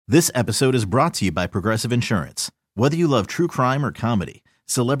This episode is brought to you by Progressive Insurance. Whether you love true crime or comedy,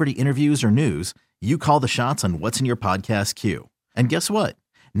 celebrity interviews or news, you call the shots on what's in your podcast queue. And guess what?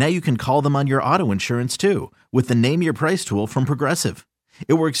 Now you can call them on your auto insurance too with the Name Your Price tool from Progressive.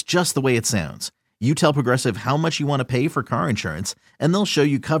 It works just the way it sounds. You tell Progressive how much you want to pay for car insurance, and they'll show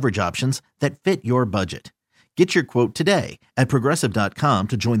you coverage options that fit your budget. Get your quote today at Progressive.com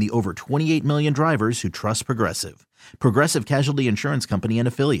to join the over 28 million drivers who trust Progressive. Progressive Casualty Insurance Company and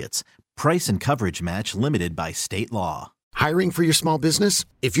Affiliates. Price and coverage match limited by state law. Hiring for your small business?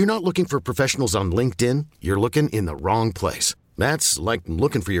 If you're not looking for professionals on LinkedIn, you're looking in the wrong place. That's like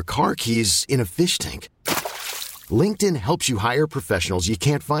looking for your car keys in a fish tank. LinkedIn helps you hire professionals you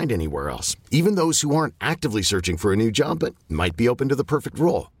can't find anywhere else, even those who aren't actively searching for a new job but might be open to the perfect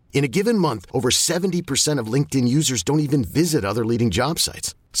role. In a given month, over 70% of LinkedIn users don't even visit other leading job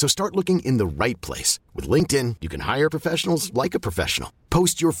sites. So start looking in the right place. With LinkedIn, you can hire professionals like a professional.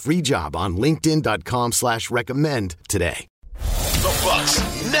 Post your free job on linkedin.com/recommend today. The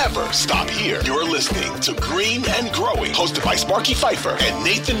Bucks never stop here. You're listening to Green and Growing, hosted by Sparky Fifer and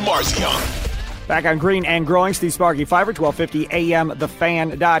Nathan Marzion. Back on Green and Growing, Steve Sparky Fifer, 1250 AM,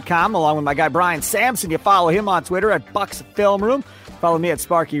 thefan.com, along with my guy Brian Sampson. You follow him on Twitter at Bucks Film Room. Follow me at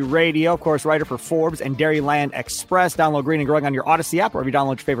Sparky Radio, of course, writer for Forbes and Dairyland Express. Download Green and Growing on your Odyssey app, wherever you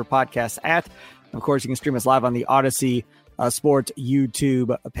download your favorite podcast at. And of course, you can stream us live on the Odyssey Sports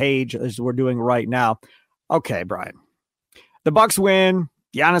YouTube page, as we're doing right now. Okay, Brian. The Bucks win.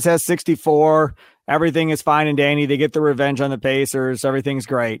 Giannis has 64. Everything is fine and dandy. They get the revenge on the Pacers. Everything's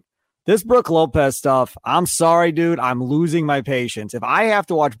great. This Brook Lopez stuff, I'm sorry, dude. I'm losing my patience. If I have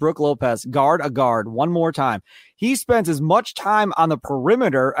to watch Brook Lopez guard a guard one more time, he spends as much time on the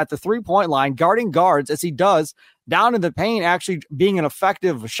perimeter at the three-point line guarding guards as he does down in the paint, actually being an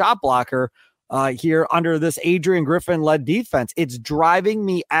effective shot blocker here under this Adrian Griffin-led defense. It's driving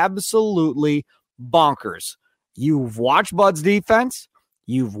me absolutely bonkers. You've watched Bud's defense.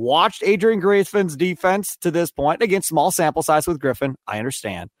 You've watched Adrian Griffin's defense to this point. Again, small sample size with Griffin. I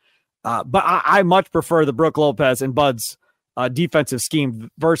understand. But I much prefer the Brook Lopez and Bud's defensive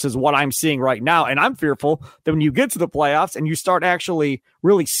scheme versus what I'm seeing right now. And I'm fearful that when you get to the playoffs and you start actually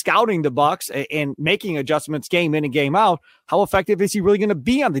really scouting the Bucks and making adjustments game in and game out, how effective is he really going to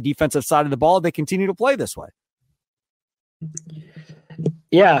be on the defensive side of the ball if they continue to play this way?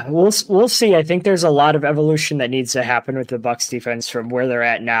 Yeah, we'll see. I think there's a lot of evolution that needs to happen with the Bucks defense from where they're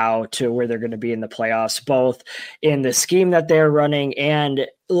at now to where they're going to be in the playoffs, both in the scheme that they're running and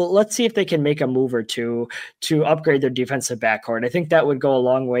let's see if they can make a move or two to upgrade their defensive backcourt. I think that would go a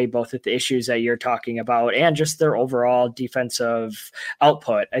long way, both with the issues that you're talking about and just their overall defensive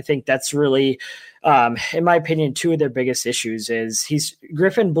output. I think that's really, in my opinion, two of their biggest issues is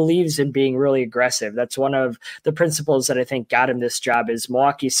Griffin believes in being really aggressive. That's one of the principles that I think got him this job is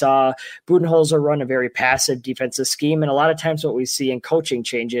Milwaukee saw Budenholzer run a very passive defensive scheme. And a lot of times what we see in coaching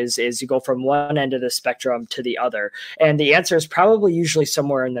changes is you go from one end of the spectrum to the other. And the answer is probably usually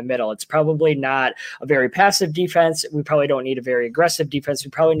somewhere in the middle. It's probably not a very passive defense. We probably don't need a very aggressive defense. We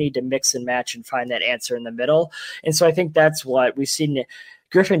probably need to mix and match and find that answer in the middle. And so I think that's what we've seen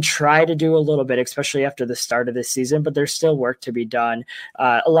Griffin try to do a little bit, especially after the start of this season, but there's still work to be done.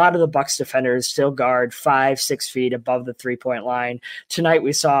 A lot of the Bucks defenders still guard 5-6 feet above the three-point line. Tonight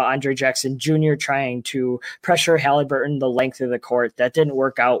we saw Andre Jackson Jr. trying to pressure Halliburton the length of the court. That didn't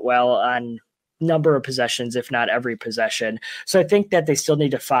work out well on number of possessions, if not every possession. So I think that they still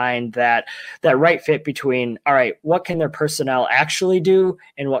need to find that right fit between, all right, what can their personnel actually do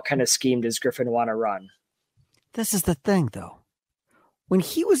and what kind of scheme does Griffin want to run? This is the thing, though. When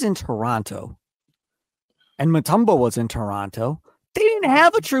he was in Toronto and Mutombo was in Toronto, they didn't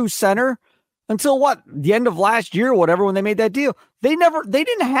have a true center until the end of last year or whatever, when they made that deal. They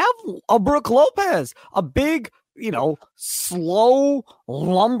didn't have a Brook Lopez, a big, slow,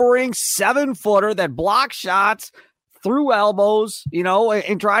 lumbering 7-footer that blocks shots through elbows,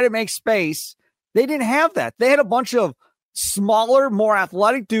 and try to make space. They didn't have that. They had a bunch of smaller, more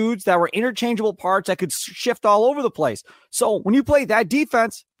athletic dudes that were interchangeable parts that could shift all over the place. So when you play that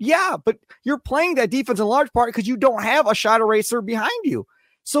defense, yeah, but you're playing that defense in large part because you don't have a shot eraser behind you.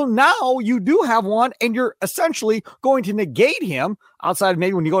 So now you do have one, and you're essentially going to negate him outside of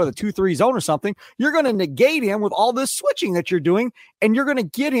maybe when you go to the 2-3 zone or something. You're going to negate him with all this switching that you're doing, and you're going to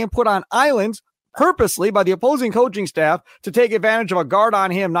get him put on islands purposely by the opposing coaching staff to take advantage of a guard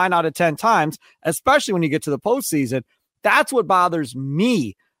on him 9 out of 10 times, especially when you get to the postseason. That's what bothers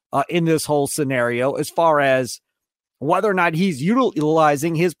me in this whole scenario, as far as whether or not he's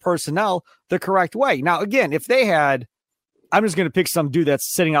utilizing his personnel the correct way. Now, again, if they had, I'm just going to pick some dude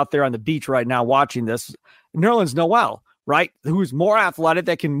that's sitting out there on the beach right now watching this, Nerlens Noel. right? Who's more athletic,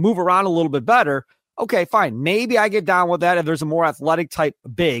 that can move around a little bit better. Okay, fine. Maybe I get down with that if there's a more athletic type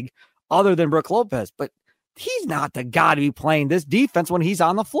big other than Brook Lopez, but he's not the guy to be playing this defense when he's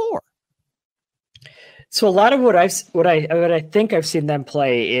on the floor. So a lot of what I think I've seen them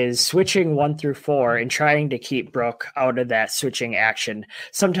play is switching 1 through 4 and trying to keep Brook out of that switching action.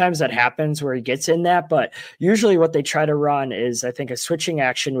 Sometimes that happens where he gets in that, but usually what they try to run is, I think, a switching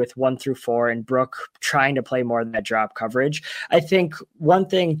action with 1 through 4 and Brook trying to play more of that drop coverage. I think one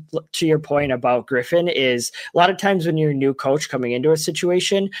thing to your point about Griffin is a lot of times when you're a new coach coming into a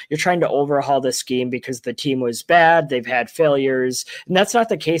situation, you're trying to overhaul the scheme because the team was bad, they've had failures, and that's not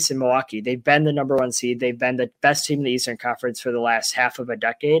the case in Milwaukee. They've been the number 1 seed. They've been the best team in the Eastern Conference for the last half of a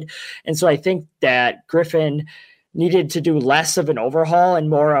decade. And so I think that Griffin needed to do less of an overhaul and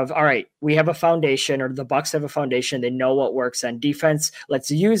more of, all right, we have a foundation, or the Bucks have a foundation. They know what works on defense. Let's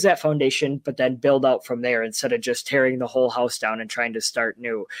use that foundation, but then build out from there instead of just tearing the whole house down and trying to start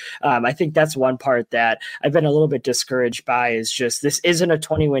new. I think that's one part that I've been a little bit discouraged by, is just, this isn't a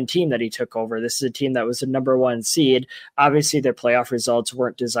 20-win team that he took over. This is a team that was the number 1 seed. Obviously, their playoff results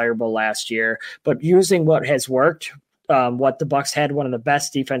weren't desirable last year, but using what has worked, what the Bucks had, one of the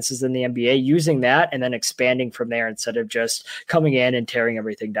best defenses in the NBA, using that and then expanding from there instead of just coming in and tearing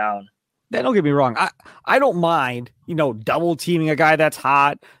everything down. Don't get me wrong. I don't mind, double teaming a guy that's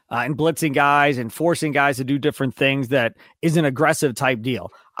hot and blitzing guys and forcing guys to do different things that is an aggressive type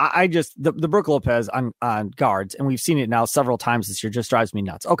deal. I just, the Brook Lopez on guards, and we've seen it now several times this year, just drives me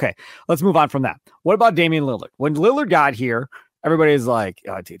nuts. Okay, let's move on from that. What about Damian Lillard? When Lillard got here, everybody's like,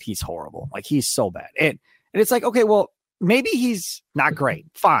 oh, dude, he's horrible. Like, he's so bad. And it's like, okay, well, maybe he's not great.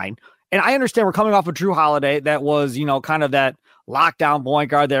 Fine. And I understand we're coming off of Drew Holiday. That was, kind of that lockdown point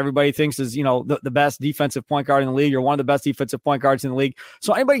guard that everybody thinks is, the best defensive point guard in the league. You're one of the best defensive point guards in the league.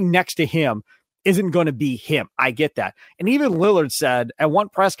 So anybody next to him isn't going to be him. I get that. And even Lillard said at one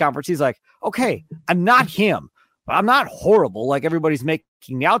press conference, he's like, okay, I'm not him, but I'm not horrible like everybody's making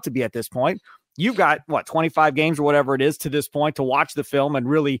me out to be at this point. You've got 25 games or whatever it is to this point to watch the film and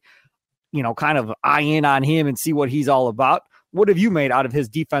really, kind of eye in on him and see what he's all about. What have you made out of his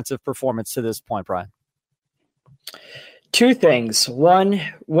defensive performance to this point, Brian? 2 things. One,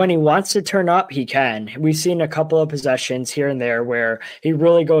 when he wants to turn up, he can. We've seen a couple of possessions here and there where he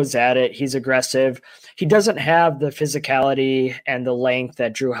really goes at it. He's aggressive. He doesn't have the physicality and the length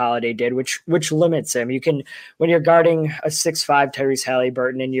that Drew Holiday did, which limits him. You can, when you're guarding a 6'5" Tyrese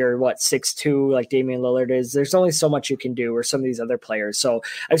Halliburton and you're 6'2" like Damian Lillard is, there's only so much you can do, or some of these other players. So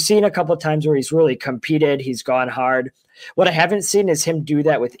I've seen a couple of times where he's really competed. He's gone hard. What I haven't seen is him do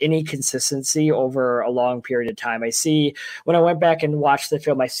that with any consistency over a long period of time. I see, when I went back and watched the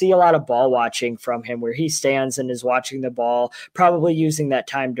film, I see a lot of ball watching from him where he stands and is watching the ball, probably using that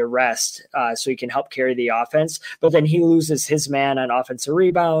time to rest so he can help carry the offense. But then he loses his man on offensive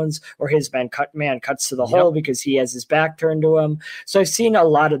rebounds, or his man cuts to the hole because he has his back turned to him. So I've seen a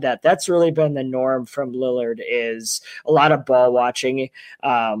lot of that. That's really been the norm from Lillard, is a lot of ball watching.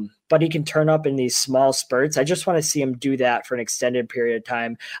 But he can turn up in these small spurts. I just want to see him do that for an extended period of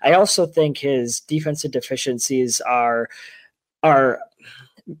time. I also think his defensive deficiencies are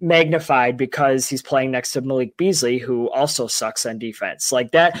magnified because he's playing next to Malik Beasley, who also sucks on defense.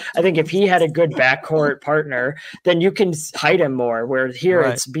 Like that, I think if he had a good backcourt partner, then you can hide him more, where here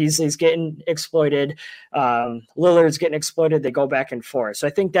It's Beasley's getting exploited, Lillard's getting exploited, they go back and forth. So I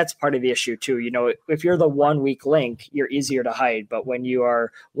think that's part of the issue too. If you're the one weak link, you're easier to hide, but when you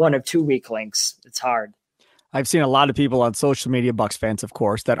are one of 2 weak links, it's hard. I've seen a lot of people on social media, Bucks fans, of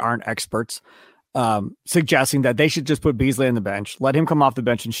course, that aren't experts, suggesting that they should just put Beasley on the bench, let him come off the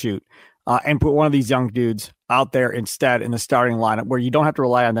bench and shoot, and put one of these young dudes out there instead in the starting lineup, where you don't have to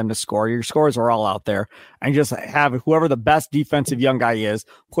rely on them to score. Your scores are all out there, and just have whoever the best defensive young guy is,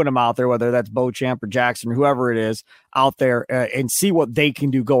 put him out there, whether that's Beauchamp or Jackson or whoever it is out there, and see what they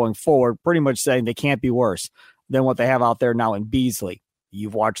can do going forward, pretty much saying they can't be worse than what they have out there now in Beasley.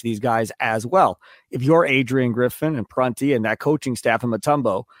 You've watched these guys as well. If you're Adrian Griffin and Prunty and that coaching staff in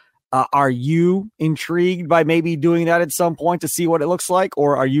Mutombo, are you intrigued by maybe doing that at some point to see what it looks like,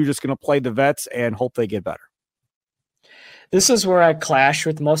 or are you just going to play the vets and hope they get better? This is where I clash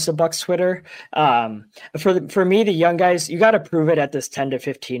with most of Bucks Twitter. For me, the young guys, you got to prove it at this 10 to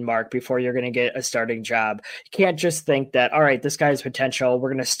 15 mark before you're going to get a starting job. You can't just think that, all right, this guy has potential, we're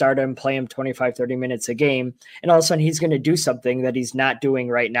going to start him, play him 25, 30 minutes a game, and all of a sudden he's going to do something that he's not doing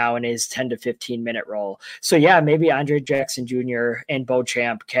right now in his 10 to 15 minute role. So yeah, maybe Andre Jackson Jr. and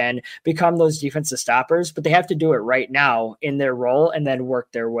Beauchamp can become those defensive stoppers, but they have to do it right now in their role and then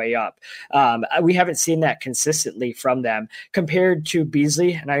work their way up. We haven't seen that consistently from them. compared to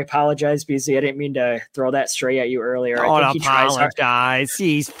Beasley, and I apologize, Beasley, I didn't mean to throw that straight at you earlier. Don't apologize.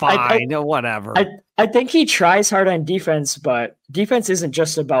 He's fine. Whatever. I think he tries hard on defense, but defense isn't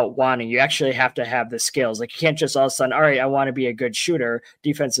just about wanting. You actually have to have the skills. Like, you can't just all of a sudden, all right, I want to be a good shooter.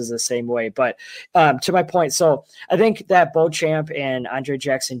 Defense is the same way. But to my point, so I think that Beauchamp and Andre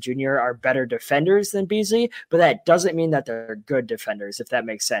Jackson Jr. are better defenders than Beasley, but that doesn't mean that they're good defenders, if that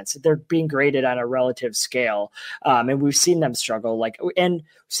makes sense. They're being graded on a relative scale, and we've seen them struggle.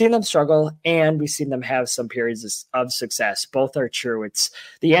 And we've seen them have some periods of success. Both are true.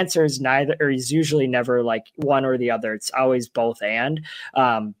 The answer is neither, or is usually never like one or the other. It's always both and.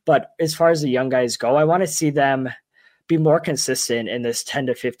 But as far as the young guys go, I want to see them be more consistent in this 10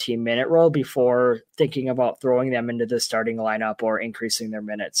 to 15 minute role before thinking about throwing them into the starting lineup or increasing their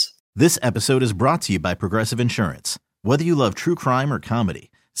minutes. This episode is brought to you by Progressive Insurance. Whether you love true crime or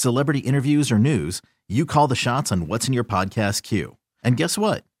comedy, celebrity interviews or news, you call the shots on what's in your podcast queue. And guess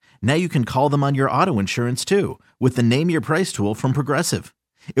what? Now you can call them on your auto insurance too with the Name Your Price tool from Progressive.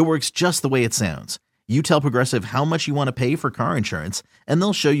 It works just the way it sounds. You tell Progressive how much you want to pay for car insurance, and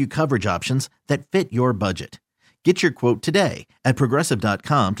they'll show you coverage options that fit your budget. Get your quote today at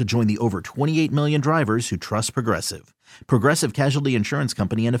Progressive.com to join the over 28 million drivers who trust Progressive. Progressive Casualty Insurance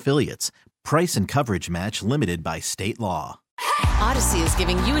Company and Affiliates. Price and coverage match limited by state law. Odyssey is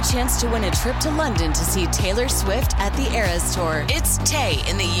giving you a chance to win a trip to London to see Taylor Swift at the Eras Tour. It's Tay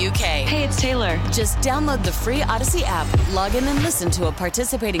in the UK. Hey, it's Taylor. Just download the free Odyssey app, log in and listen to a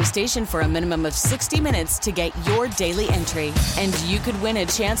participating station for a minimum of 60 minutes to get your daily entry. And you could win a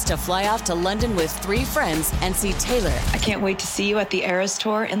chance to fly off to London with 3 friends and see Taylor. I can't wait to see you at the Eras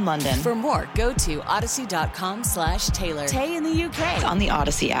Tour in London. For more, go to odyssey.com/Taylor. Tay in the UK. It's on the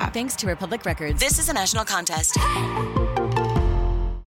Odyssey app. Thanks to Republic Records. This is a national contest.